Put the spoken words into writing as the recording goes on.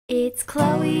It's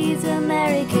Chloe's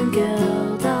American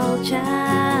Girl doll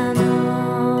channel.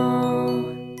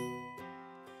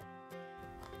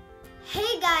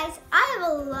 Hey guys, I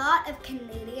have a lot of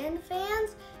Canadian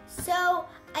fans, so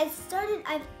I've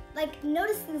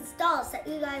noticed these dolls that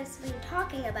you guys have been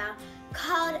talking about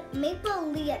called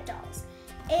Maplelea dolls,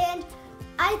 and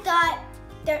I thought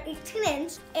they're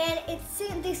 18-inch and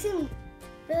they seem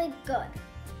really good.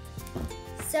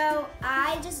 So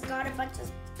I just got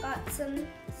some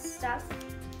stuff,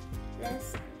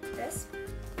 this,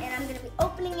 and I'm gonna be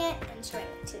opening it and showing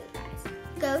it to you guys.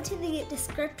 Go to the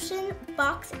description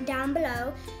box down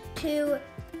below to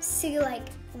see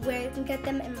where you can get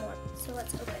them and more. So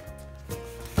let's open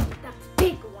the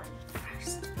big one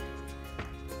first.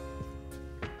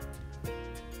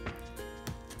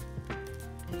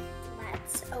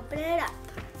 Let's open it up.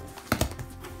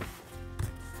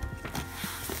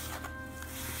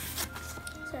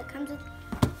 So it comes with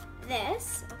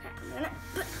this. Okay, I'm gonna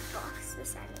box this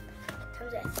side. It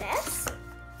comes with this,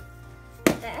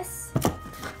 this,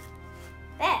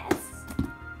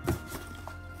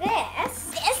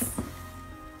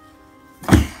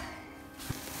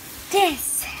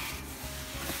 this.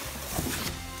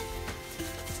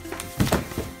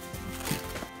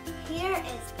 Here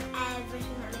is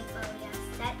everything that Maplelea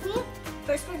sent me.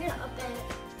 First, we're gonna open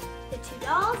the two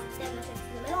dolls, then the things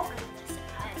in the middle, and the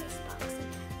surprise box.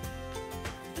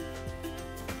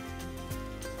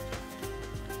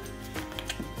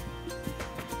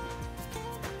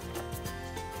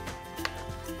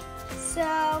 So,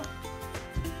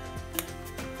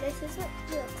 this is what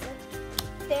it looks like.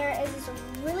 There is this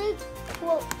really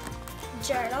cool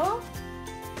journal.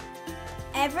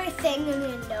 Everything you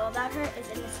need to know about her is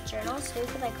in this journal, so you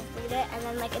can read it, and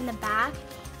then in the back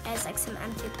is some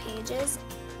empty pages.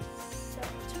 So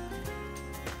much fun.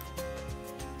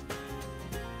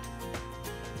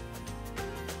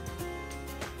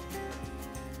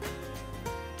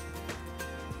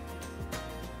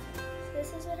 So this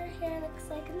is what her hair looks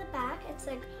like in the back. It's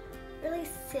really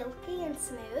silky and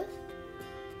smooth.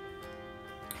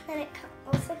 And it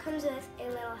also comes with a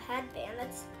little headband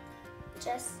that's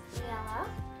just yellow.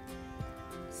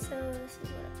 So this is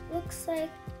what it looks like.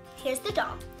 Here's the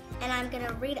doll, and I'm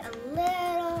gonna read a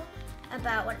little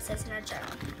about what it says in our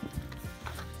journal.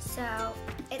 So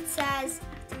it says,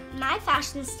 my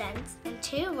fashion sense in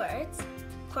 2 words,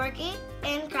 quirky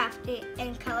and crafty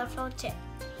and colorful too.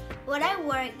 What I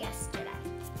wore yesterday,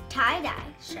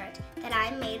 tie-dye shirt that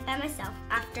I made by myself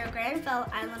after a Granville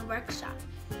Island workshop,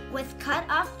 with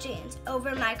cut-off jeans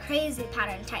over my crazy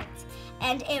pattern tights.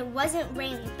 And it wasn't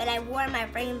rainy, but I wore my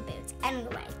rain boots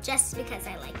anyway, just because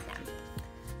I like them.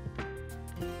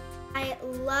 I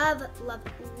love, love,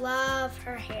 love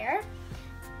her hair.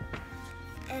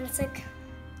 And it's what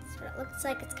it looks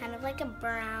like. It's kind of like a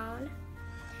brown.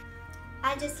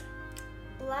 I just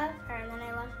love her, and then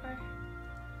I love her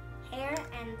hair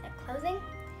and the clothing.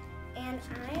 And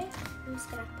I'm just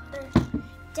gonna put her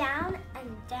down and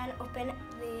then open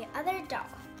the other doll.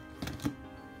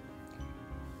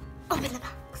 Open the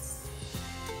box.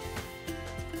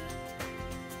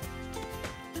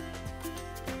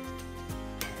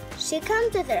 She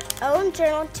comes with her own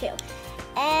journal too.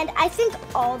 And I think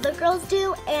all the girls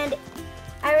do, and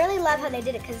I really love how they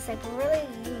did it because it's really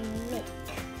unique.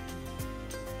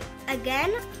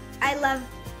 Again, I love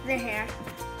the hair.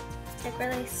 It's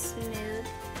really smooth.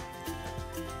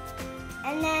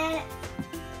 And then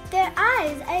their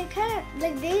eyes, I kind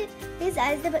of these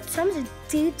eyes, they put so much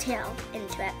detail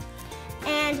into it.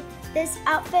 And this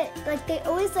outfit, they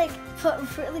always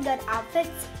put really good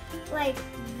outfits.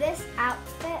 This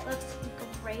outfit looks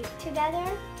great together.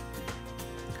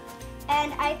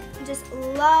 And I just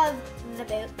love the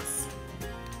boots.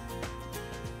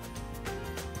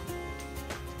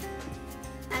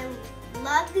 I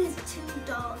love these 2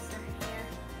 dolls, their hair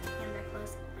and their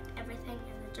clothes, everything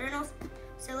in the journals.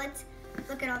 So let's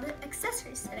look at all the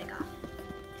accessories that I got.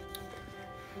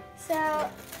 So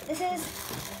this is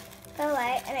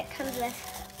ballet, and it comes with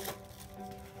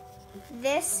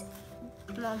this,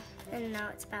 well, no,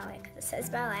 it's ballet because it says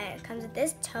ballet. It comes with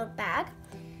this tote bag,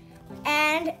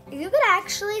 and you could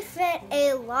actually fit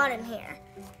a lot in here.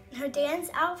 Her dance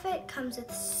outfit comes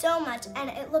with so much, and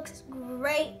it looks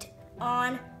great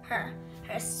on her.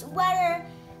 Her sweater,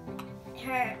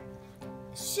 her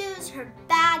shoes, her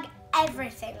bag,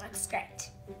 everything looks great.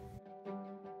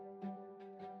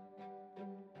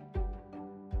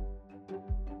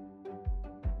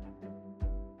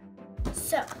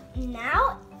 So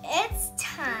now it's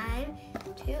time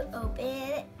to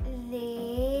open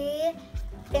the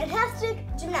Fantastic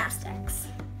Gymnastics.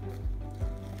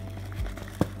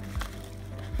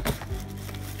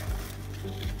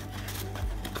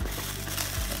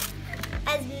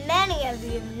 of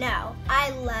you know,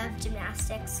 I love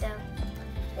gymnastics, so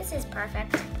this is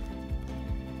perfect.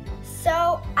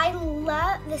 So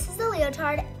this is the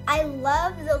leotard. I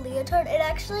love the leotard. It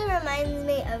actually reminds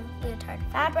me of leotard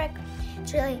fabric.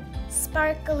 It's really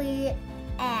sparkly,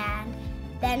 and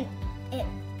then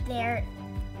there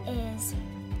is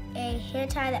a hair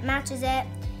tie that matches it,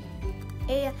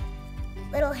 a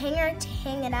little hanger to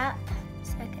hang it up,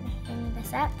 so I can hang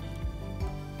this up,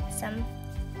 some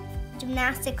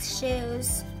gymnastics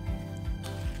shoes,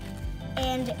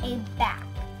 and a bag.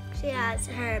 She has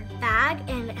her bag,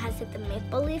 and it has like the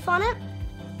maple leaf on it.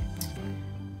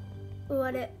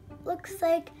 What it looks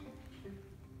like,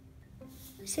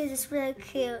 she has this really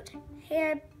cute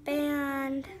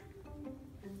hairband.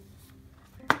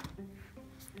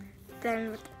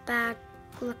 Then what the bag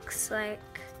looks like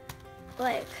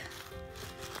a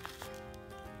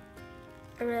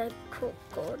really cool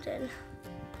golden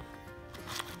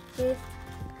leaf.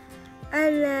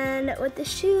 And then with the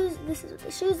shoes, this is what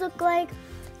the shoes look like,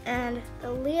 and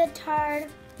the leotard,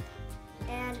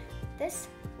 and this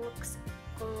looks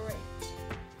great.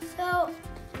 So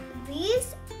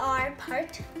these are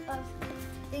part of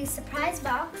the surprise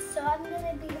box, so I'm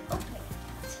gonna be opening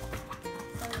it.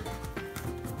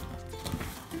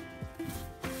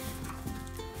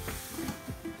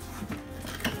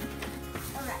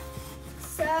 Alright,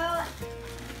 so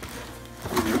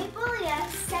Maplelea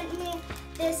sent me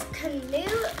this canoe.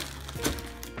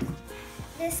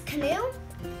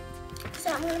 So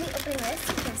I'm gonna be opening this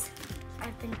because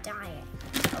I've been dying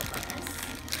to open this.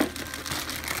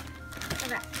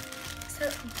 Alright, so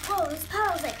whoa, this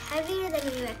paddle is like heavier than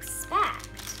you expect.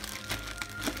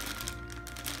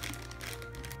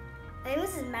 I think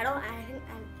this is metal, and I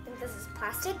think this is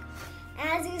plastic. And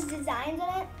it has these designs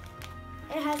on it.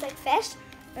 It has like fish,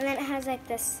 and then it has like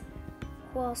this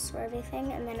whole swervy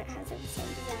thing, and then it has like the same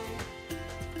design.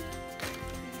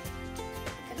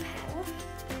 Like a paddle.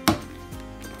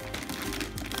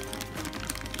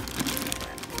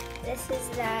 This is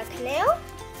the canoe,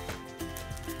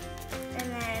 and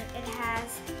then it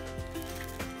has,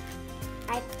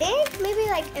 I think, maybe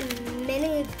like a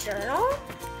mini journal.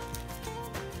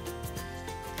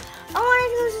 Oh, I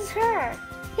think this is her.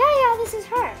 Yeah, this is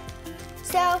her.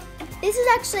 So this is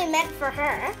actually meant for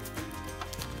her.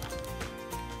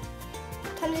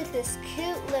 Comes with this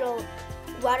cute little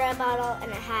water bottle, and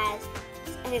it has,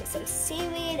 I think, some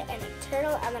seaweed and a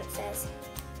turtle, and then it says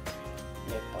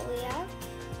Maplelea.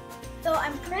 So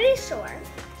I'm pretty sure,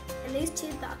 and these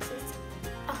two boxes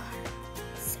are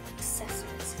some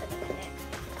accessories for the picnic.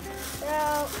 So,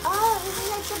 oh, this is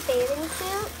like the bathing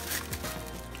suit.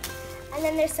 And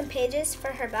then there's some pages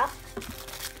for her book.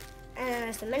 And then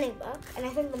there's the mini book. And I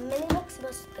think the mini book's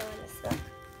supposed to go in this book.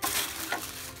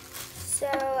 So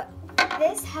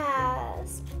this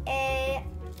has a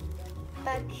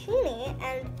bikini,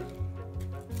 and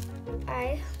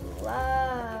I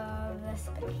love this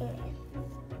bikini.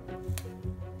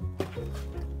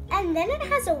 And then it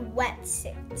has a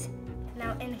wetsuit.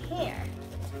 Now in here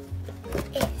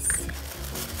is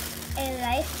a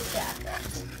life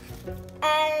jacket.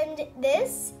 And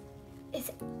this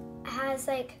has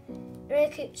like a really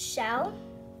cute shell.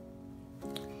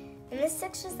 And this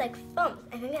section's like foam.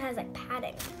 I think it has like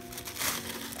padding.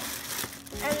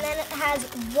 And then it has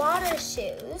water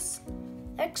shoes.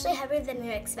 They're actually heavier than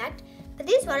you expect. But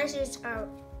these water shoes are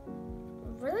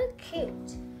really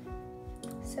cute.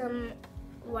 Some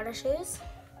water shoes.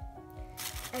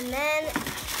 And then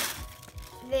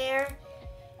there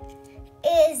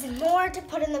is more to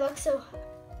put in the book. So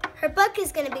her book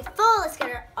is going to be full. Let's get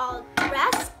her all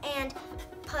dressed and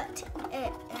put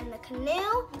it in the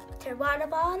canoe with her water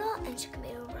bottle, and she can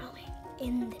be rowing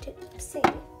in the deep sea.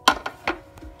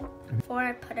 Before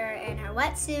I put her in her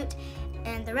wetsuit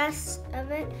and the rest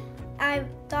of it, I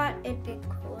thought it'd be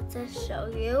cool to show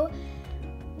you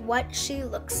what she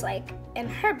looks like in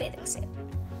her bathing suit.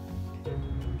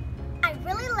 I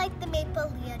really like the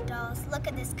Maplelea dolls. Look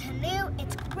at this canoe.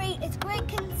 It's great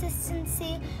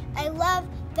consistency. I love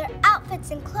their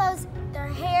outfits and clothes, their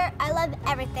hair. I love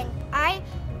everything. I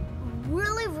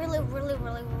really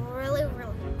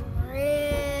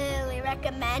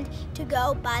recommend to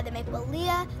go buy the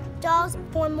Maplelea dolls.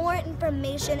 For more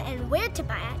information and where to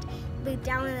buy it, it'll be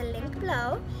down in the link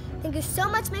below. Thank you so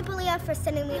much, Maplelea, for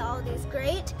sending me all these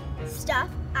great stuff.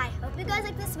 I hope you guys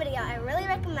like this video. I really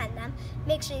recommend them.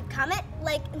 Make sure you comment,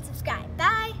 like, and subscribe.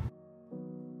 Bye!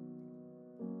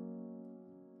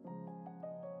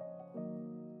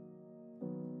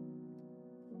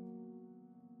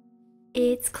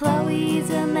 It's Chloe's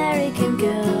American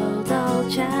Girl doll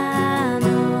channel.